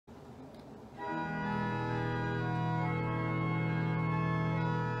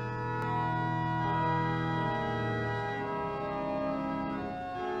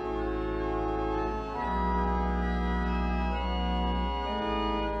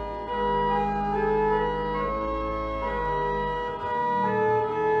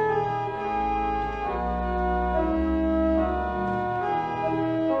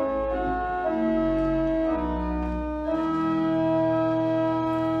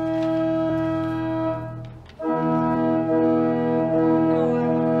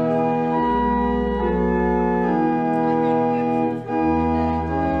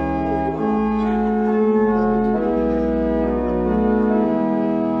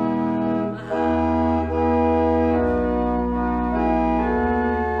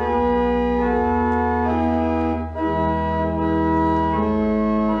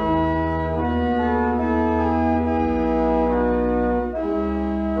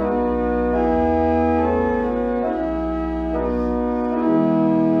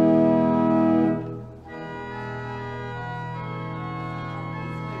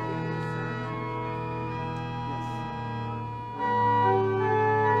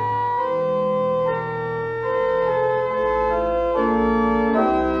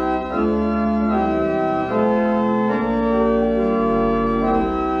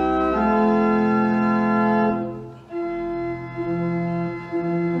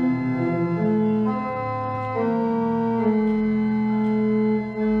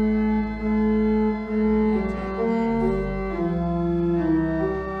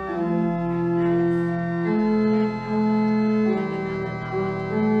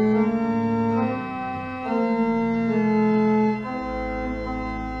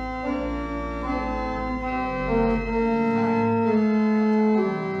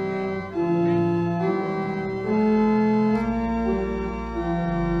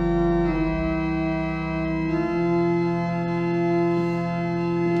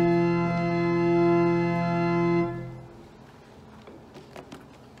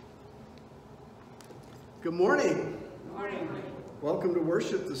morning. Good morning. Welcome to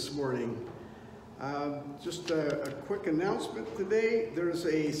worship this morning. Just a quick announcement today. There's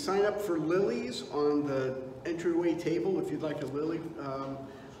a sign up for lilies on the entryway table if you'd like a lily.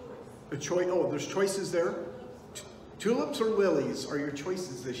 A choice. Oh, there's choices there. Tulips or lilies are your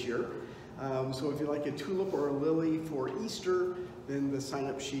choices this year. So if you like a tulip or a lily for Easter, then the sign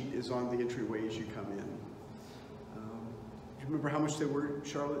up sheet is on the entryway as you come in. Do you remember how much they were,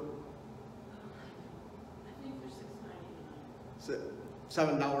 Charlotte? I think they're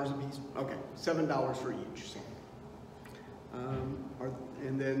 $6.99. $7 a piece? Okay, $7 for each. So.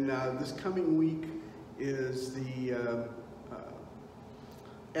 And then this coming week is the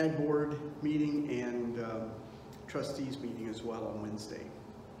Ad Board meeting and trustees meeting as well on Wednesday.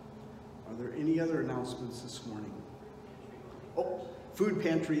 Are there any other announcements this morning? Oh, food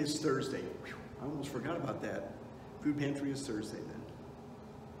pantry is Thursday. Whew, I almost forgot about that. Food pantry is Thursday then.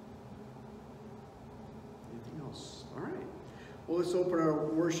 Anything else? All right. Well, let's open our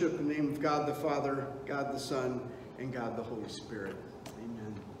worship in the name of God the Father, God the Son, and God the Holy Spirit.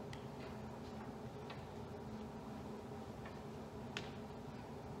 Amen.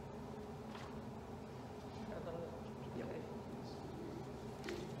 Yep.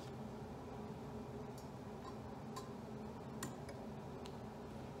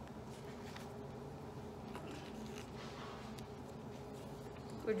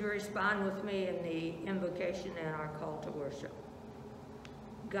 Would you respond with me in the invocation and our call to worship?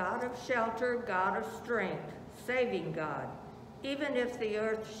 God of shelter, God of strength, saving God, even if the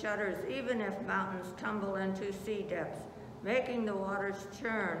earth shudders, even if mountains tumble into sea depths, making the waters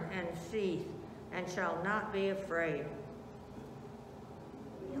churn and seethe, and shall not be afraid.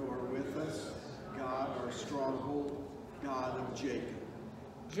 You are with us, God our stronghold, God of Jacob.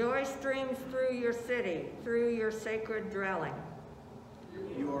 Joy streams through your city, through your sacred dwelling.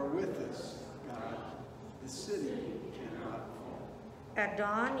 You are with us, God. The city cannot fall. At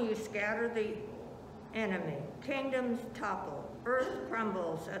dawn you scatter the enemy. Kingdoms topple. Earth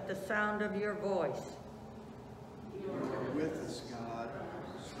crumbles at the sound of your voice. You are with us, God,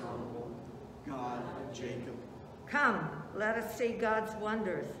 stronghold, God of Jacob. Come, let us see God's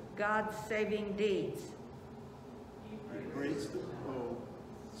wonders, God's saving deeds. He breaks the bow,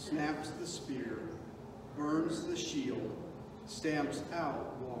 snaps the spear, burns the shield, stamps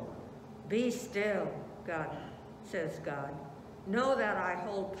out war. Be still, God, says God. Know that I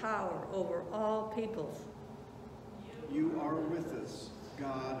hold power over all peoples. You are with us,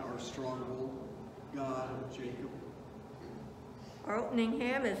 God our stronghold, God of Jacob. Our opening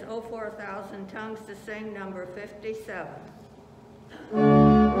hymn is "O for a Thousand Tongues to Sing," number 57.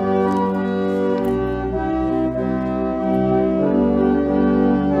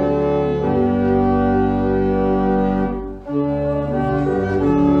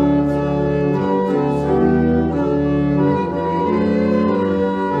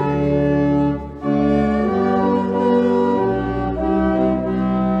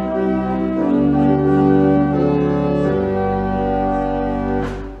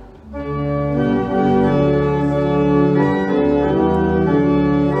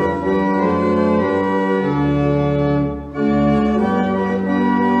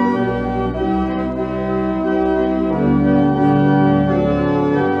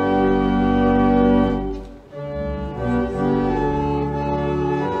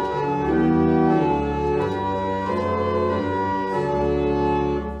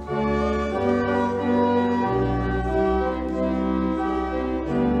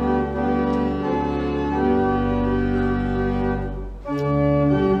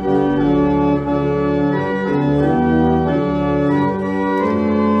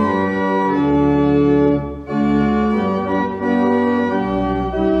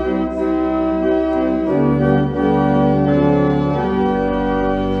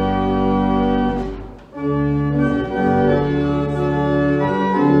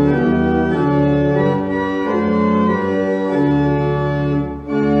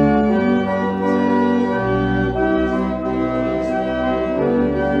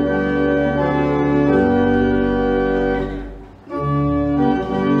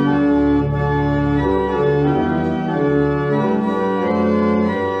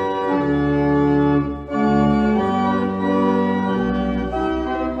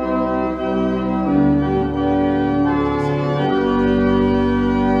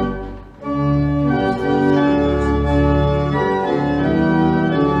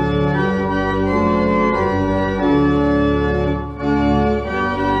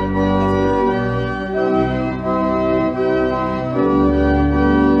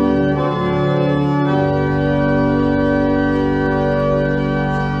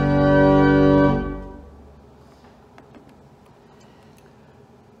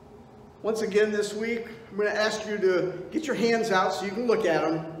 Once again this week, I'm going to ask you to get your hands out so you can look at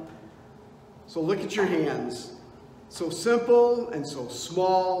them. So look at your hands. So simple and so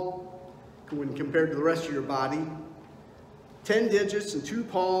small when compared to the rest of your body. 10 digits and 2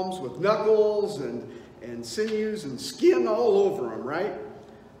 palms with knuckles and sinews and skin all over them, right?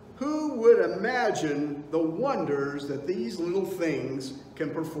 Who would imagine the wonders that these little things can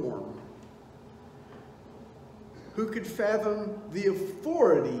perform? Who could fathom the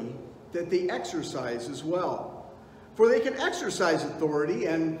authority that they exercise as well? For they can exercise authority,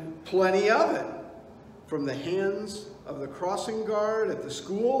 and plenty of it, from the hands of the crossing guard at the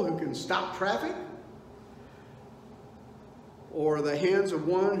school who can stop traffic, or the hands of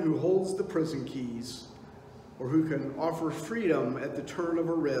one who holds the prison keys, or who can offer freedom at the turn of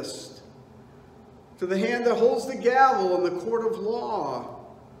a wrist, to the hand that holds the gavel in the court of law.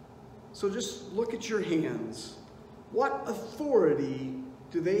 So just look at your hands. What authority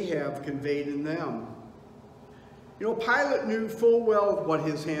do they have conveyed in them? You know, Pilate knew full well what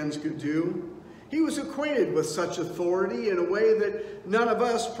his hands could do. He was acquainted with such authority in a way that none of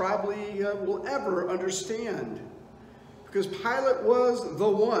us probably will ever understand. Because Pilate was the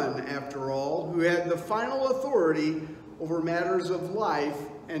one, after all, who had the final authority over matters of life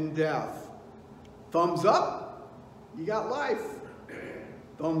and death. Thumbs up, you got life.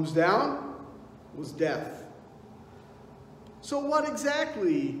 Thumbs down was death. So what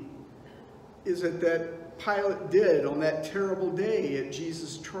exactly is it that Pilate did on that terrible day at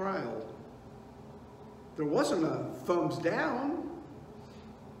Jesus' trial? There wasn't a thumbs down,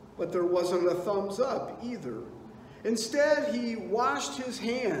 but there wasn't a thumbs up either. Instead, he washed his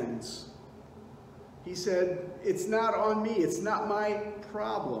hands. He said, "It's not on me, it's not my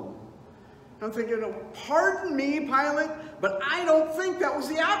problem." I'm thinking, pardon me, Pilate, but I don't think that was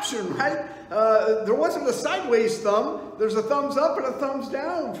the option, right? There wasn't a sideways thumb. There's a thumbs up and a thumbs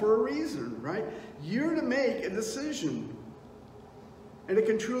down for a reason, right? You're to make a decision. And it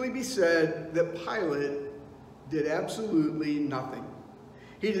can truly be said that Pilate did absolutely nothing.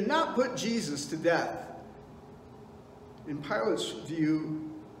 He did not put Jesus to death. In Pilate's view,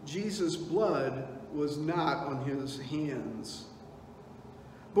 Jesus' blood was not on his hands.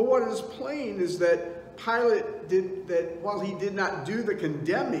 But what is plain is that Pilate did that while he did not do the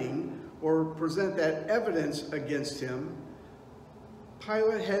condemning or present that evidence against him,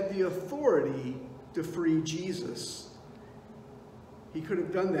 Pilate had the authority to free Jesus. He could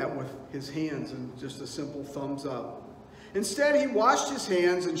have done that with his hands and just a simple thumbs up. Instead, he washed his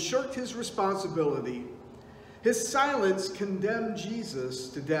hands and shirked his responsibility. His silence condemned Jesus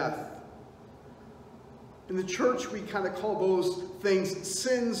to death. In the church, we kind of call those things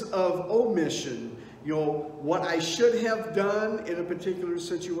sins of omission. You know, what I should have done in a particular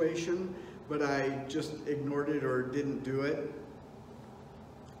situation, but I just ignored it or didn't do it.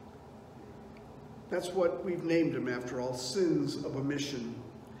 That's what we've named them, after all, sins of omission.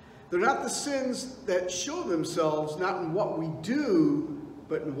 They're not the sins that show themselves not in what we do,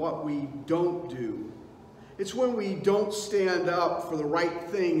 but in what we don't do. It's when we don't stand up for the right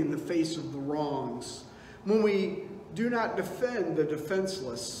thing in the face of the wrongs, when we do not defend the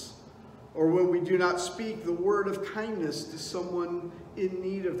defenseless, or when we do not speak the word of kindness to someone in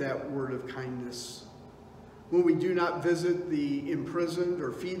need of that word of kindness, when we do not visit the imprisoned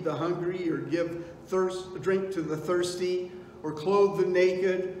or feed the hungry or give drink to the thirsty or clothe the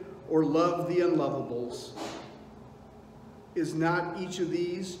naked or love the unlovables. Is not each of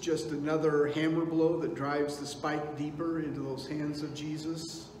these just another hammer blow that drives the spike deeper into those hands of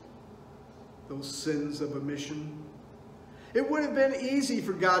Jesus? Those sins of omission? It would have been easy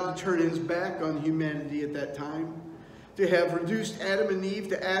for God to turn his back on humanity at that time, to have reduced Adam and Eve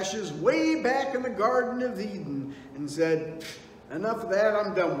to ashes way back in the Garden of Eden and said, "Enough of that,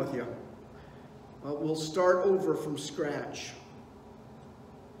 I'm done with you. Well, we'll start over from scratch."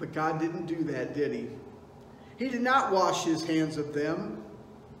 But God didn't do that, did he? He did not wash his hands of them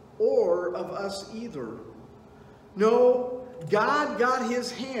or of us either. No, God got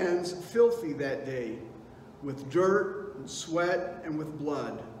his hands filthy that day with dirt and sweat and with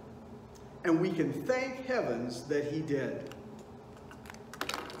blood. And we can thank heavens that he did.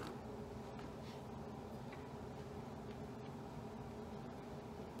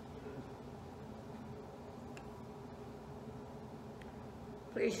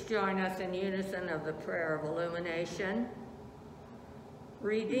 Please join us in unison of the prayer of illumination.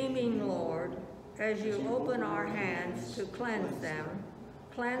 Redeeming Lord, as you open our hands to cleanse them,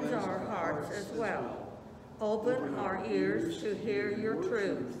 cleanse our hearts as well. Open our ears to hear your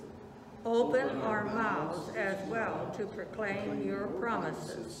truth. Open our mouths as well to proclaim your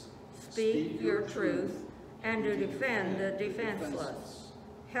promises. Speak your truth and to defend the defenseless.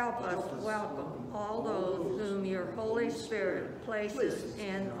 Help us welcome all those whom your Holy Spirit places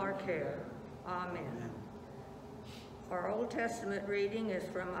in our care. Amen. Our Old Testament reading is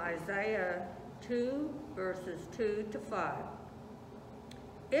from Isaiah 2, verses 2 to 5.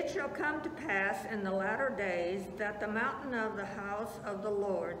 It shall come to pass in the latter days that the mountain of the house of the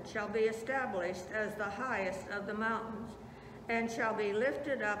Lord shall be established as the highest of the mountains, and shall be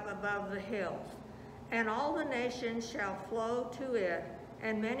lifted up above the hills. And all the nations shall flow to it,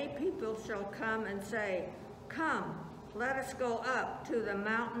 and many people shall come and say, Come, let us go up to the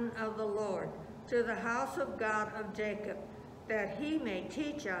mountain of the Lord, to the house of God of Jacob, that he may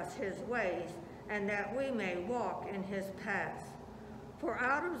teach us his ways, and that we may walk in his paths. For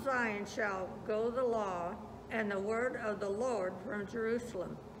out of Zion shall go the law, and the word of the Lord from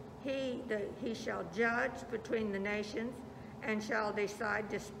Jerusalem. He shall judge between the nations, and shall decide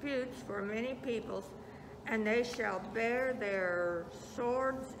disputes for many peoples, and they shall bear their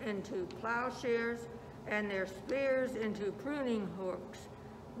swords into plowshares, and their spears into pruning hooks.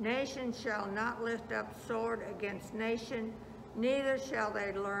 Nation shall not lift up sword against nation, neither shall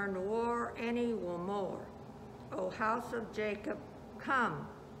they learn war any more. O house of Jacob, come,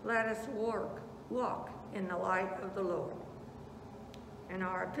 let us walk in the light of the Lord. And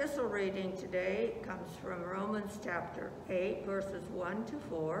our epistle reading today comes from Romans chapter 8, verses 1 to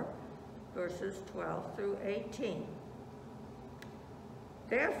 4, verses 12 through 18.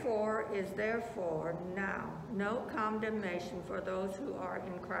 Therefore is now no condemnation for those who are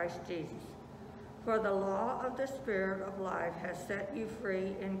in Christ Jesus. For the law of the Spirit of life has set you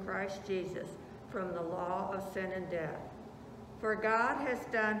free in Christ Jesus from the law of sin and death. For God has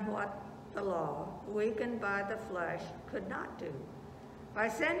done what the law, weakened by the flesh, could not do. By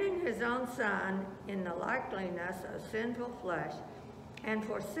sending his own Son in the likeness of sinful flesh, and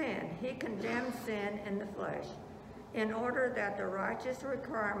for sin, he condemned sin in the flesh, in order that the righteous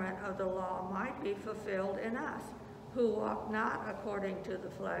requirement of the law might be fulfilled in us, who walk not according to the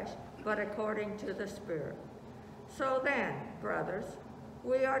flesh, but according to the Spirit. So then, brothers,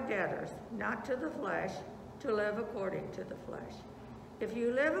 we are debtors, not to the flesh, to live according to the flesh. If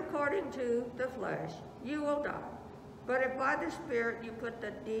you live according to the flesh, you will die. But if by the Spirit you put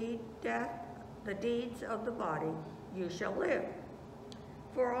the deeds of the body, you shall live.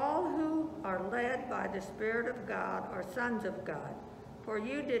 For all who are led by the Spirit of God are sons of God. For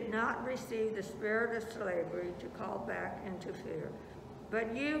you did not receive the spirit of slavery to call back into fear,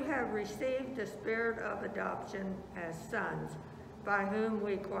 but you have received the Spirit of adoption as sons, by whom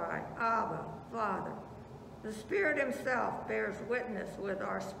we cry, Abba, Father. The Spirit himself bears witness with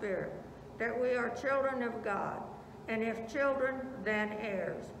our spirit that we are children of God, and if children, then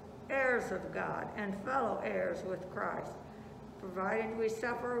heirs, heirs of God, and fellow heirs with Christ, provided we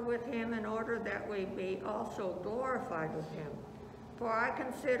suffer with him in order that we be also glorified with him. For I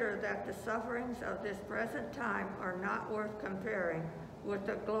consider that the sufferings of this present time are not worth comparing with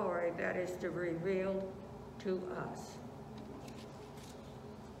the glory that is to be revealed to us.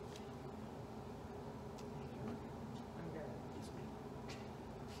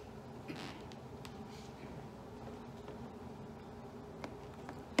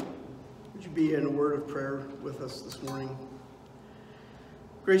 Would you be in a word of prayer with us this morning?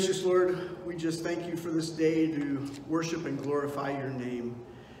 Gracious Lord, we just thank you for this day to worship and glorify your name.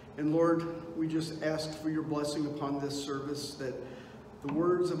 And Lord, we just ask for your blessing upon this service, that the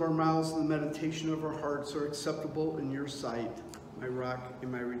words of our mouths and the meditation of our hearts are acceptable in your sight, my rock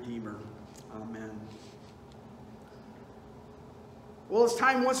and my redeemer. Amen. Well, it's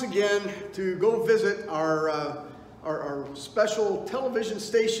time once again to go visit our special television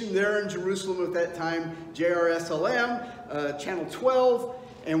station there in Jerusalem at that time, JRSLM, Channel 12.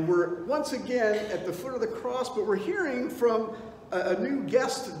 And we're once again at the foot of the cross, but we're hearing from a new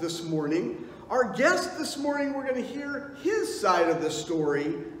guest this morning. Our guest this morning, we're going to hear his side of the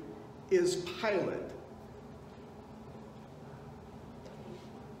story, is Pilate.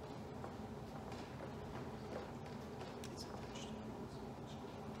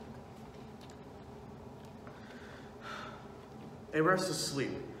 A restless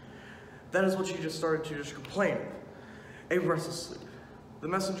sleep. That is what you just started to just complain of. A restless sleep. The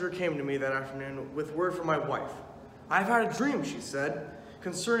messenger came to me that afternoon with word from my wife. I have had a dream, she said,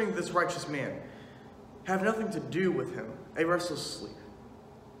 concerning this righteous man. Have nothing to do with him. A restless sleep.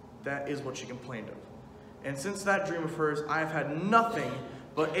 That is what she complained of. And since that dream of hers, I have had nothing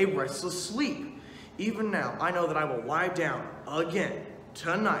but a restless sleep. Even now, I know that I will lie down again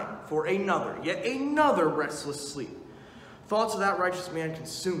tonight for yet another restless sleep. Thoughts of that righteous man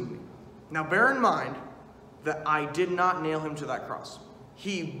consumed me. Now bear in mind that I did not nail him to that cross.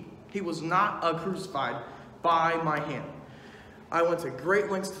 He was not crucified by my hand. I went to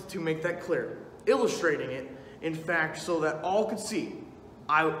great lengths to make that clear, illustrating it, in fact, so that all could see.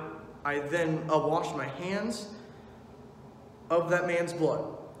 I then washed my hands of that man's blood,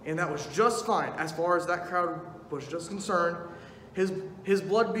 and that was just fine as far as that crowd was just concerned. His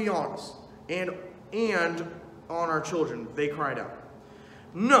blood be on us, and on our children, they cried out.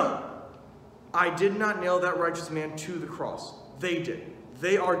 No, I did not nail that righteous man to the cross. They did.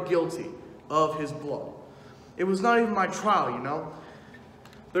 They are guilty of his blood. It was not even my trial, you know.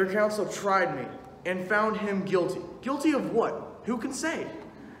 Their counsel tried me and found him guilty. Guilty of what? Who can say?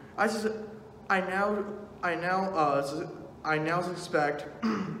 I now suspect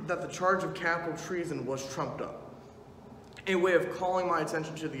that the charge of capital treason was trumped up, a way of calling my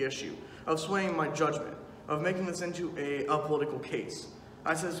attention to the issue, of swaying my judgment, of making this into a political case.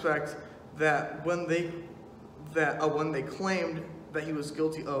 I suspect that when they claimed that he was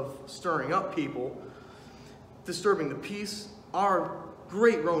guilty of stirring up people, disturbing the peace, our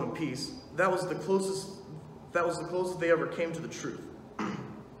great Roman peace, that was the closest they ever came to the truth.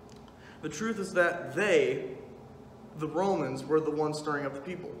 The truth is that the Romans, were the ones stirring up the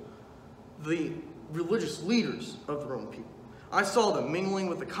people, the religious leaders of the Roman people. I saw them mingling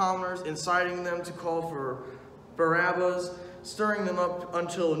with the commoners, inciting them to call for Barabbas, stirring them up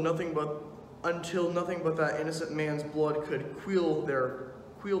until nothing but that innocent man's blood could quell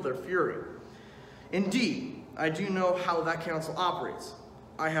their fury. Indeed, I do know how that council operates.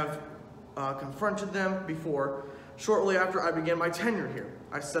 I have confronted them before. Shortly after I began my tenure here,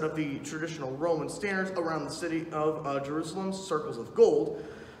 I set up the traditional Roman standards around the city of Jerusalem, circles of gold,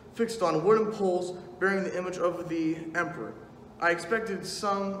 fixed on wooden poles bearing the image of the emperor. I expected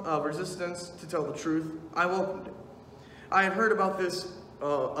some resistance, to tell the truth. I welcomed it. I had heard about this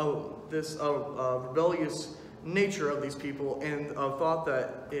rebellious nature of these people, and thought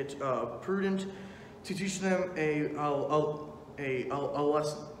that it prudent to teach them a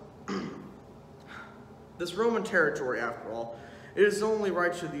lesson. This Roman territory, after all, it is only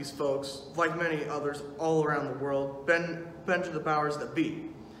right to these folks, like many others all around the world, bend to the powers that be.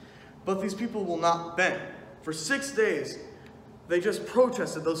 But these people will not bend. For 6 days, they just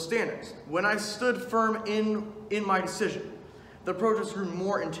protested those standards. When I stood firm in my decision, the protests grew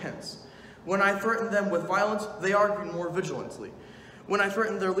more intense. When I threatened them with violence, they argued more vigilantly. When I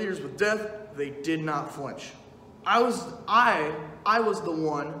threatened their leaders with death, they did not flinch. I was the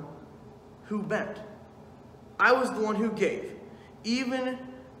one who bent. I was the one who gave. Even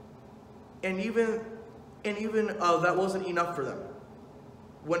that wasn't enough for them.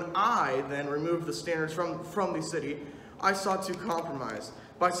 When I then removed the standards from the city, I sought to compromise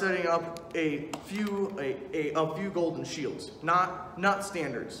by setting up a few golden shields, not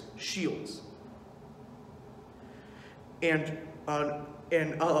standards, shields, and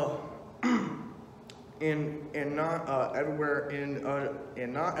not everywhere in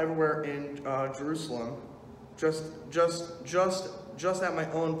Jerusalem, just at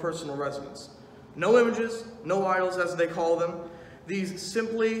my own personal residence. No images, no idols, as they call them. These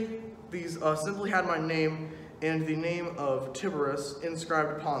simply had my name and the name of Tiberius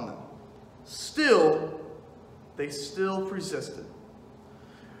inscribed upon them. They still persisted.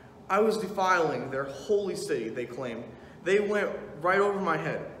 I was defiling their holy city, they claimed. They went right over my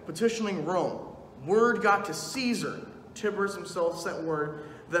head, petitioning Rome. Word got to Caesar. Tiberius himself sent word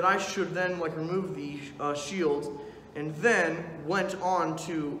that I should then remove the shields, and then went on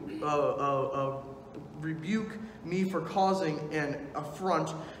to rebuke me for causing an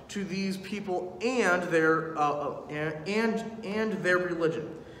affront to these people and their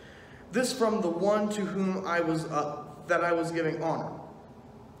religion. This from the one to whom I was giving honor.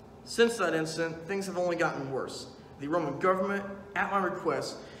 Since that instant, things have only gotten worse. The Roman government, at my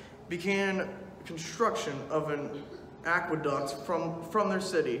request, began construction of an aqueduct from their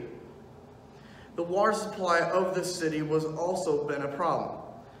city. The water supply of this city was also been a problem.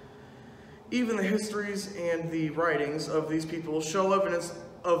 Even the histories and the writings of these people show evidence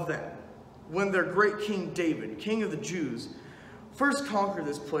of that. When their great King David, king of the Jews, first conquered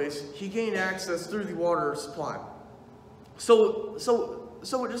this place, he gained access through the water supply. So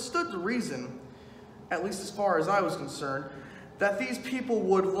it just stood to reason, at least as far as I was concerned, that these people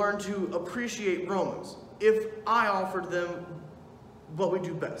would learn to appreciate Romans if I offered them what we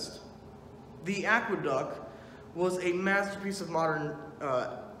do best. The aqueduct was a masterpiece of modern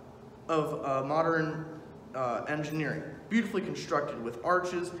engineering, beautifully constructed with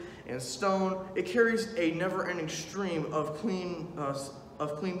arches and stone. It carries a never-ending stream of clean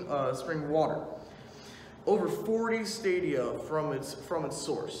spring water, over 40 stadia from its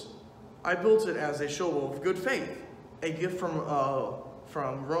source. I built it as a show of good faith, a gift from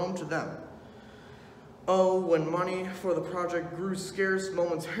Rome to them. Oh, when money for the project grew scarce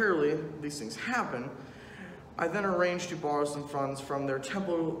momentarily, these things happen, I then arranged to borrow some funds from their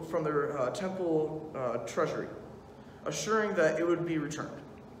temple treasury, assuring that it would be returned.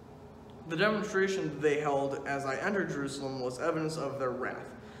 The demonstration they held as I entered Jerusalem was evidence of their wrath.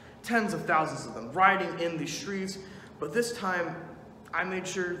 Tens of thousands of them rioting in the streets, but this time I made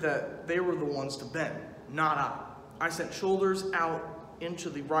sure that they were the ones to bend, not I. I sent shoulders out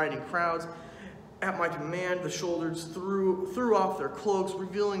into the rioting crowds. At my command, the shoulders threw off their cloaks,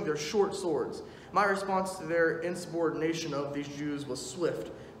 revealing their short swords. My response to their insubordination of these Jews was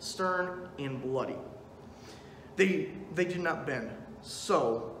swift, stern, and bloody. They did not bend,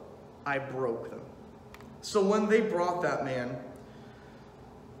 so I broke them. So when they brought that man,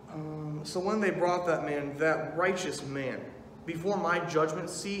 that righteous man, before my judgment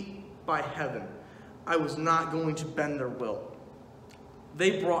seat by heaven, I was not going to bend their will.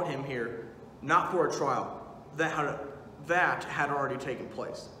 They brought him here, not for a trial that had already taken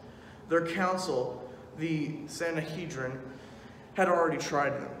place. Their council, the Sanhedrin, had already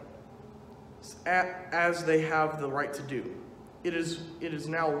tried them, as they have the right to do. It is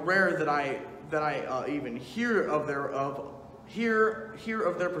now rare that I even hear of their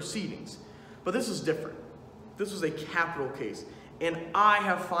proceedings, but this is different. This was a capital case, and I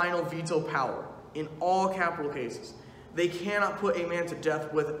have final veto power in all capital cases. They cannot put a man to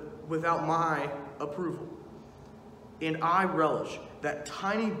death without my approval. And I relish that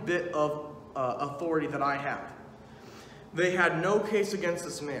tiny bit of authority that I have. They had no case against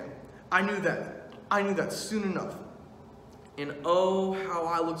this man. I knew that soon enough. And oh, how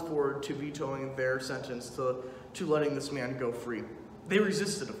I looked forward to vetoing their sentence, to letting this man go free. They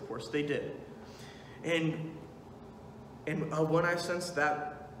resisted, of course, they did. And when I sensed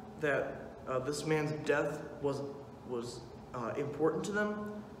that this man's death was important to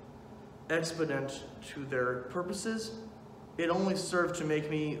them, expedient to their purposes, it only served to make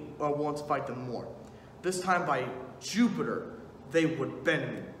me want to fight them more. This time, by Jupiter, they would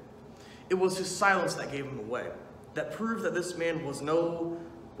bend me. It was his silence that gave him away, that proved that this man was no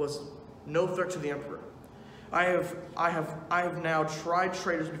threat to the emperor. I have now tried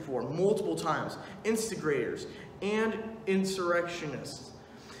traitors before, multiple times, instigators and insurrectionists.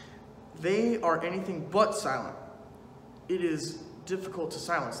 They are anything but silent. It is difficult to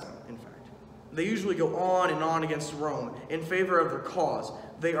silence them, in fact. They usually go on and on against Rome in favor of their cause.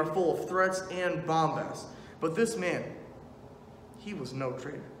 They are full of threats and bombast. But this man, he was no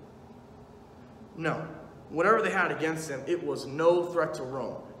traitor. No, whatever they had against him, it was no threat to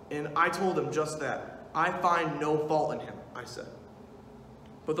Rome. And I told him just that. I find no fault in him, I said.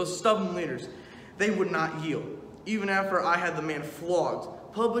 But those stubborn leaders, they would not yield. Even after I had the man flogged,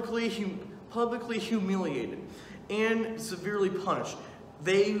 publicly humiliated, and severely punished,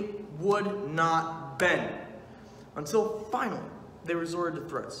 they would not bend. Until finally, they resorted to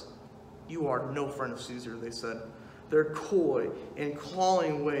threats. "You are no friend of Caesar," they said. Their coy and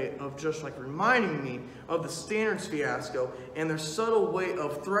clawing way of just like reminding me of the standards fiasco, and their subtle way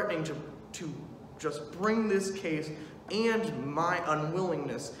of threatening to just bring this case and my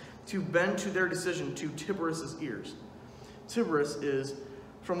unwillingness to bend to their decision to Tiberius's ears. Tiberius is,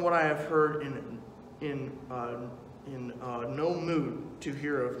 from what I have heard, in no mood to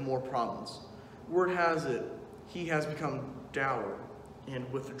hear of more problems. Word has it, he has become dour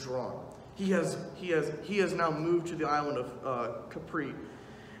and withdrawn. He has now moved to the island of Capri,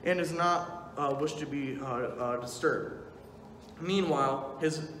 and does not wish to be disturbed. Meanwhile,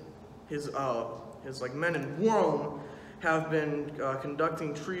 his men in Rome have been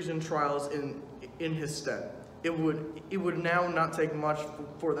conducting treason trials in his stead. It would now not take much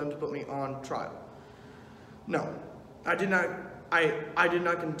for them to put me on trial. No, I did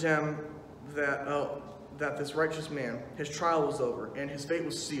not condemn that this righteous man, his trial was over and his fate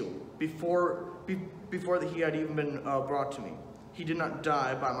was sealed before that he had even been brought to me. He did not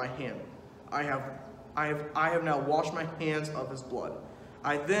die by my hand. I have now washed my hands of his blood.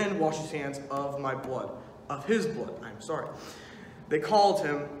 I then washed his hands of my blood, of his blood. I'm sorry. They called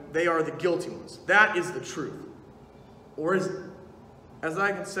him. They are the guilty ones. That is the truth, or is it? As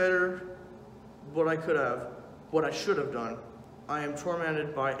I consider what I should have done, I am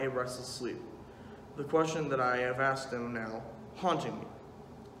tormented by a restless sleep. The question that I have asked him now, haunting me: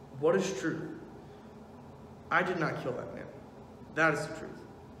 what is truth? I did not kill that man. That is the truth.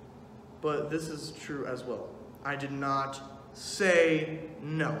 But this is true as well. I did not say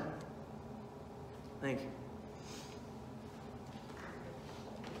no. Thank you.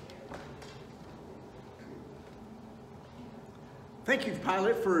 Thank you,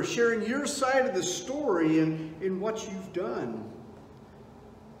 Pilot, for sharing your side of the story and in what you've done.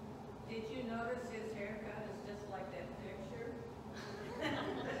 Did you notice his hair?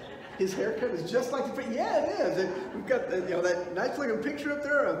 his haircut is just like the, yeah, it is. And we've got that nice looking picture up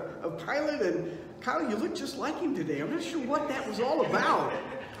there of Pilate, and Kyle, you look just like him today. I'm not sure what that was all about.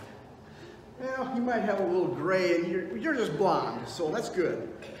 Well, you might have a little gray, and you're just blonde, so that's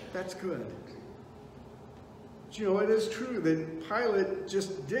good. That's good. But it is true that Pilate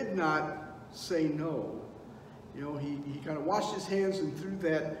just did not say no. He kind of washed his hands and threw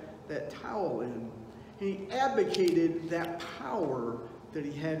that towel in. He advocated that power that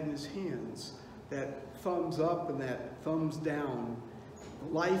he had in his hands, that thumbs up and that thumbs down,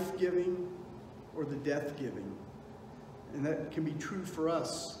 life-giving or the death-giving. And that can be true for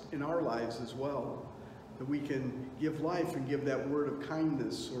us in our lives as well, that we can give life and give that word of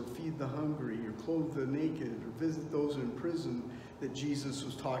kindness, or feed the hungry, or clothe the naked, or visit those in prison that Jesus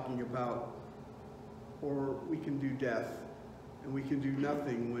was talking about. Or we can do death, and we can do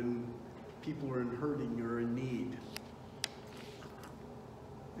nothing when people are in hurting or in need.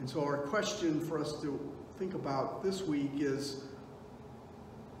 And so our question for us to think about this week is,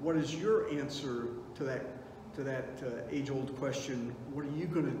 what is your answer to that age-old question? What are you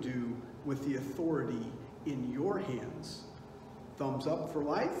going to do with the authority in your hands? Thumbs up for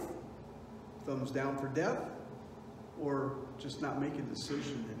life? Thumbs down for death? Or just not make a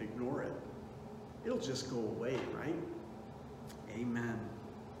decision and ignore it? It'll just go away, right? Amen.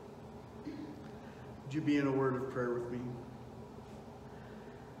 Would you be in a word of prayer with me?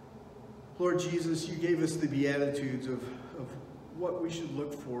 Lord Jesus, you gave us the Beatitudes of what we should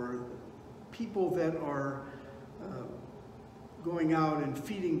look for. People that are going out and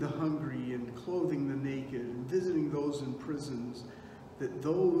feeding the hungry and clothing the naked and visiting those in prisons, that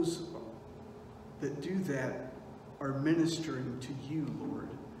those that do that are ministering to you, Lord.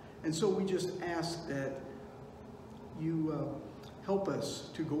 And so we just ask that you help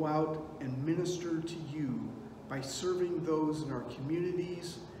us to go out and minister to you by serving those in our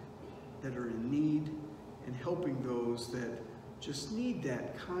communities that are in need and helping those that just need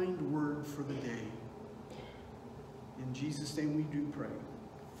that kind word for the day. In Jesus' name we do pray.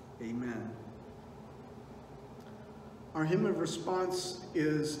 Amen. Our hymn of response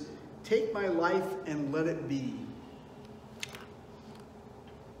is, "Take my life and let it be."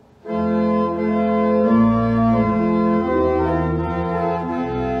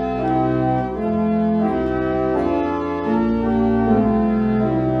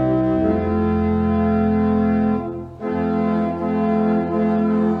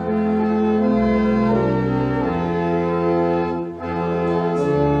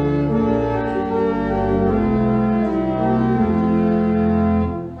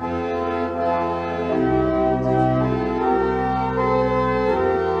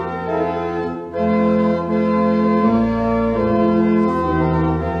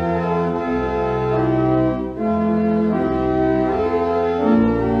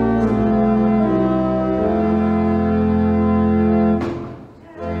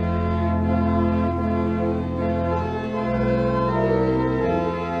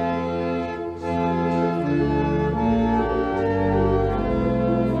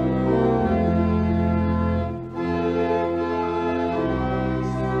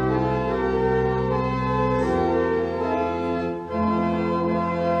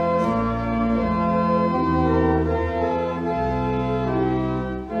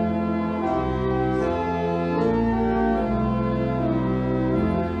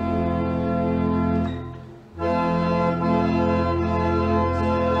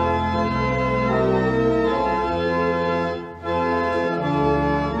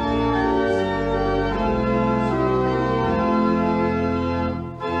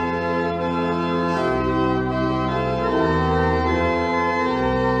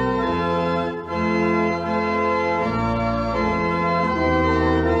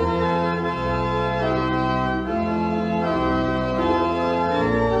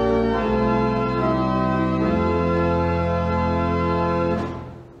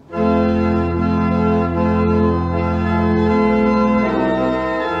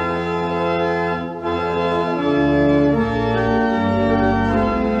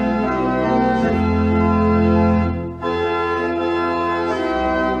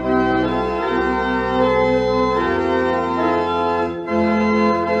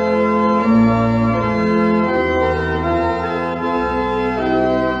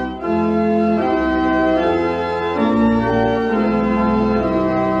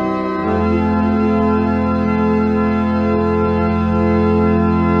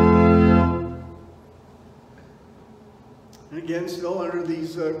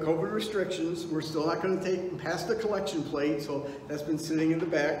 COVID restrictions. We're still not going to take past the collection plate, so that's been sitting in the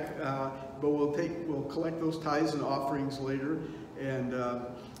back. But we'll collect those tithes and offerings later, and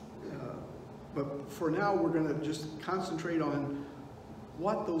But for now, we're going to just concentrate on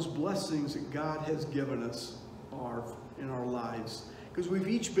what those blessings that God has given us are in our lives. Because we've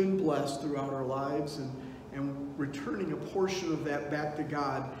each been blessed throughout our lives, and returning a portion of that back to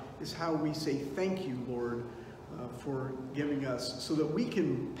God is how we say thank you, Lord, for giving us, so that we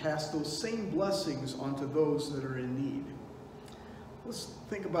can pass those same blessings on to those that are in need. Let's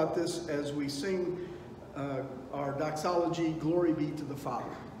think about this as we sing our doxology, Glory Be to the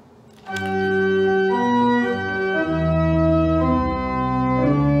Father.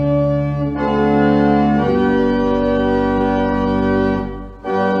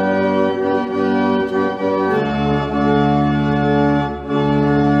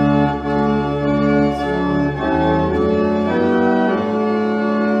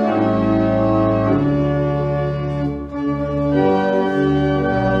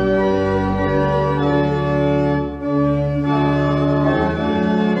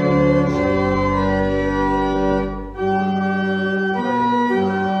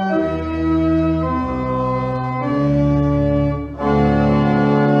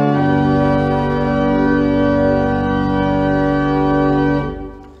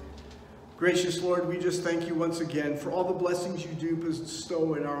 Gracious Lord, we just thank you once again for all the blessings you do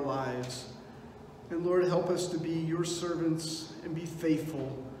bestow in our lives. And Lord, help us to be your servants and be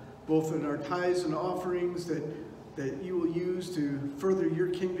faithful, both in our tithes and offerings that you will use to further your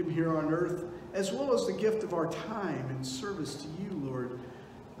kingdom here on earth, as well as the gift of our time and service to you, Lord.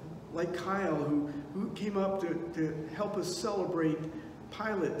 Like Kyle, who came up to help us celebrate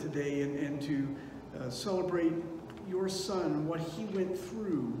Pilate today and to celebrate your son and what he went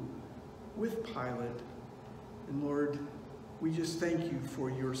through with Pilate. And Lord, we just thank you for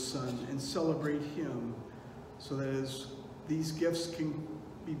your son and celebrate him, so that as these gifts can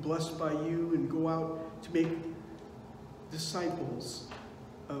be blessed by you and go out to make disciples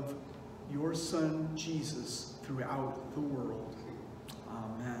of your son Jesus throughout the world.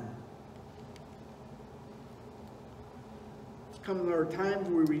 Amen. It's come to our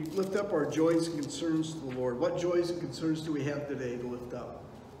time where we lift up our joys and concerns to the Lord. What joys and concerns do we have today to lift up?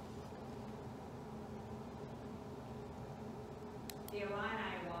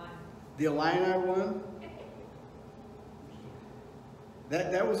 The Illini won.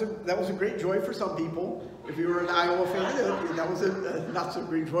 That was a great joy for some people. If you were an Iowa fan, that was a not so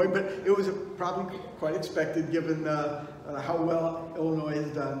great joy, but it was probably quite expected given how well Illinois has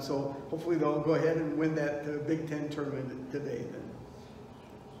done. So hopefully they'll go ahead and win that Big Ten tournament today. Then.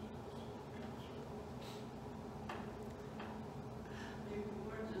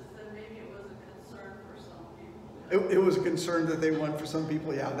 It was a concern that they won for some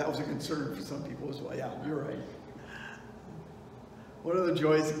people. Yeah, that was a concern for some people as well. Yeah, you're right. What are the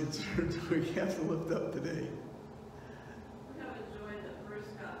joys and concerns we have to lift up today? We have a joy that Bruce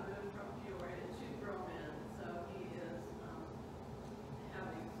got moved from Peoria to Broman, so he is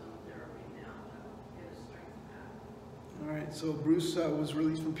having some therapy now to get his strength back. All right, so Bruce was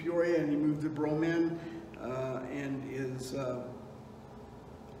released from Peoria and he moved to Broman and is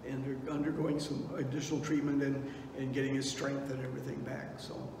undergoing some additional treatment and getting his strength and everything back.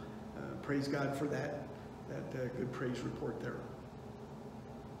 So praise God for that good praise report there.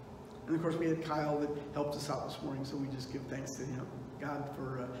 And of course we had Kyle that helped us out this morning, so we just give thanks to him, God,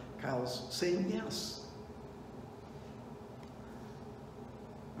 for Kyle's saying yes.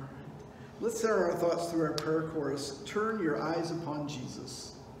 All right, let's center our thoughts through our prayer chorus. Turn your eyes upon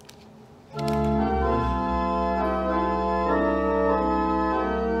Jesus.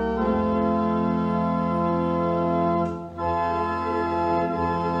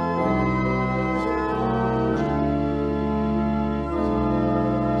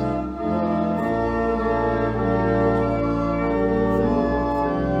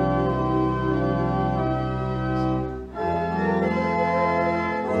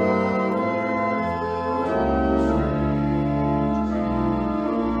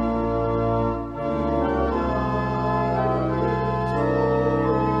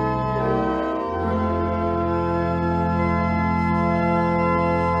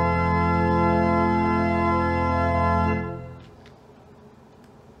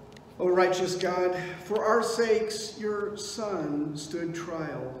 Righteous God, for our sakes your Son stood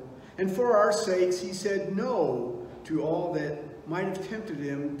trial, and for our sakes he said no to all that might have tempted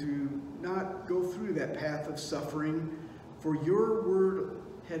him to not go through that path of suffering, for your word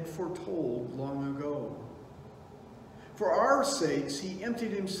had foretold long ago. For our sakes he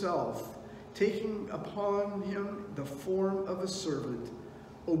emptied himself, taking upon him the form of a servant,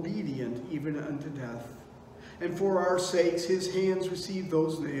 obedient even unto death. And for our sakes his hands received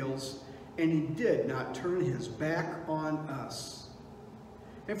those nails, and he did not turn his back on us.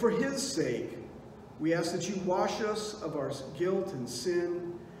 And for his sake, we ask that you wash us of our guilt and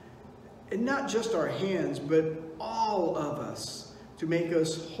sin, and not just our hands, but all of us, to make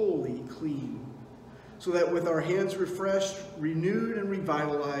us wholly clean, so that with our hands refreshed, renewed, and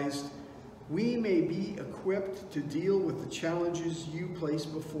revitalized, we may be equipped to deal with the challenges you place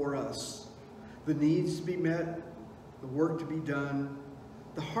before us, the needs to be met, the work to be done,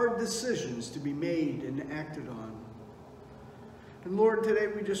 the hard decisions to be made and acted on. And Lord, today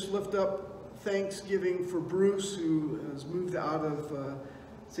we just lift up thanksgiving for Bruce, who has moved out of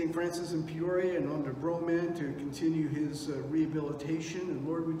St. Francis in Peoria and on to Broman to continue his rehabilitation. And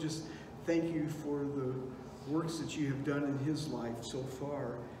Lord, we just thank you for the works that you have done in his life so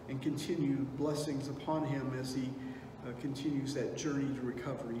far, and continue blessings upon him as he continues that journey to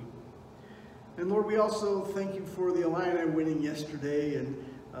recovery. And Lord, we also thank you for the Illini winning yesterday. And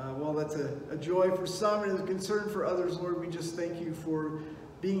while that's a joy for some and a concern for others, Lord, we just thank you for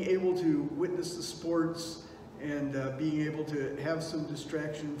being able to witness the sports and being able to have some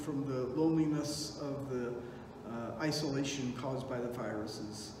distraction from the loneliness of the isolation caused by the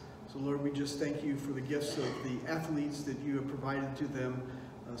viruses. So Lord, we just thank you for the gifts of the athletes that you have provided to them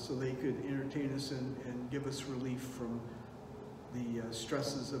so they could entertain us and give us relief from the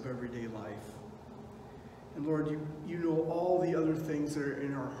stresses of everyday life. And Lord, you know all the other things that are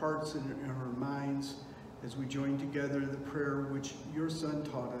in our hearts and in our minds as we join together in the prayer which your Son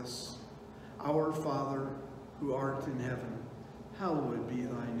taught us. Our Father, who art in heaven, hallowed be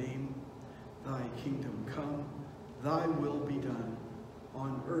thy name. Thy kingdom come, thy will be done,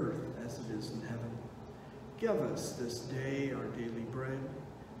 on earth as it is in heaven. Give us this day our daily bread,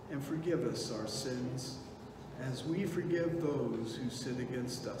 and forgive us our sins, as we forgive those who sin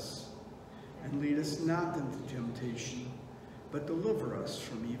against us. And lead us not into temptation, but deliver us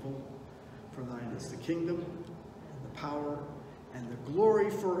from evil. For thine is the kingdom, and the power, and the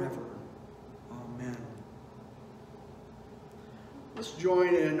glory forever. Amen. Let's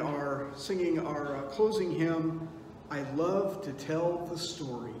join in our singing our closing hymn, I Love to Tell the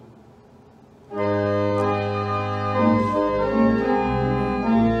Story.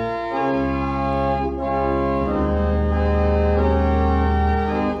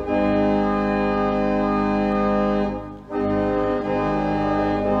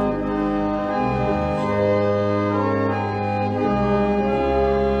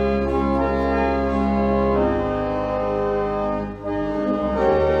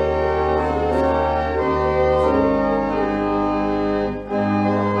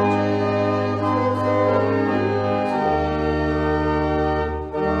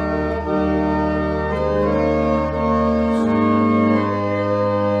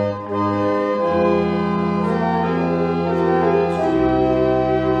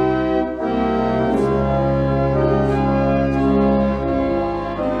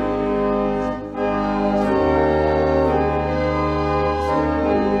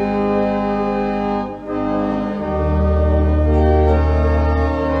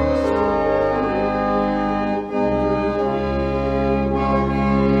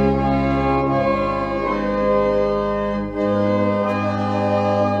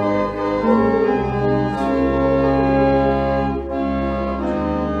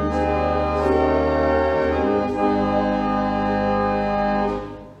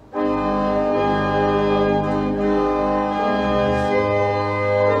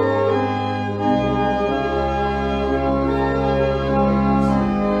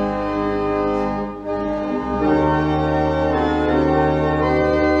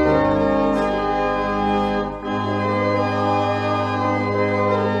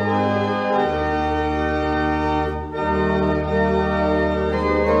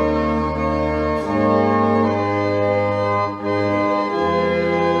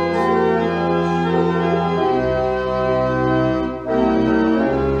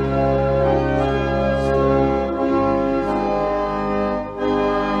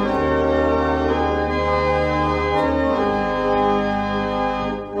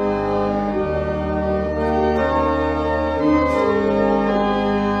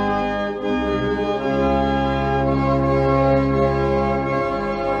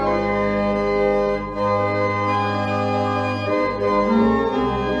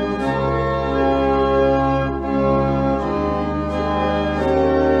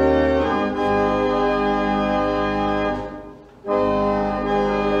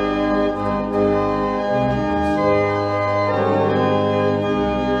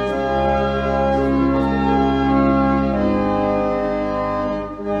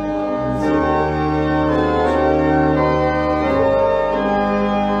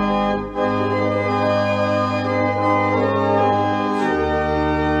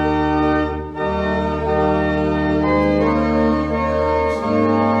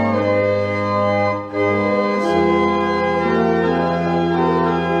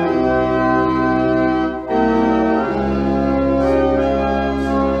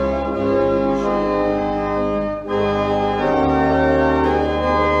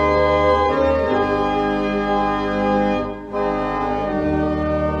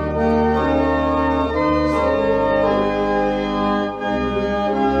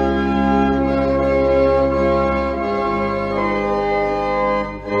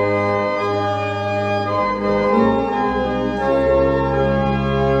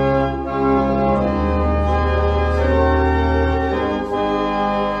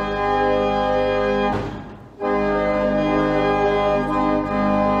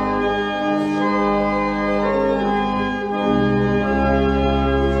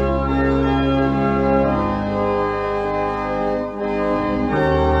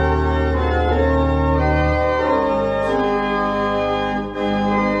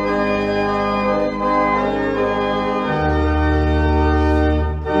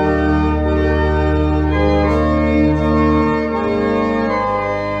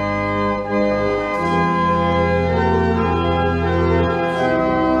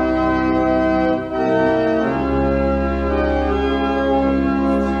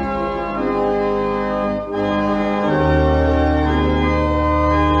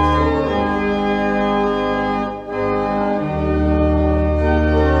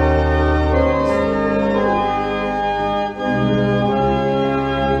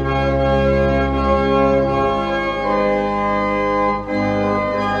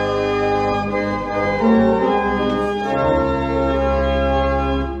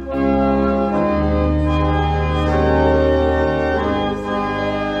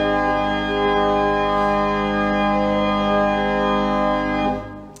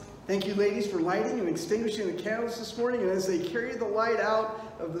 Thank you, ladies, for lighting and extinguishing the candles this morning. And as they carry the light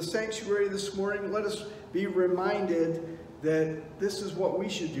out of the sanctuary this morning, let us be reminded that this is what we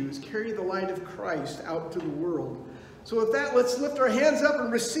should do, is carry the light of Christ out to the world. So with that, let's lift our hands up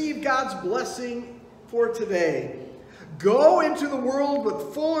and receive God's blessing for today. Go into the world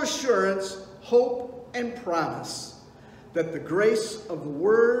with full assurance, hope, and promise that the grace of the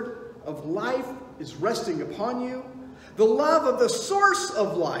word of life is resting upon you. The love of the source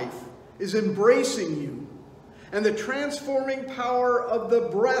of life is embracing you. And the transforming power of the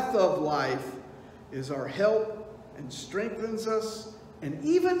breath of life is our help and strengthens us and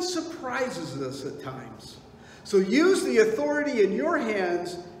even surprises us at times. So use the authority in your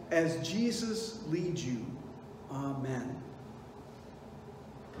hands as Jesus leads you. Amen.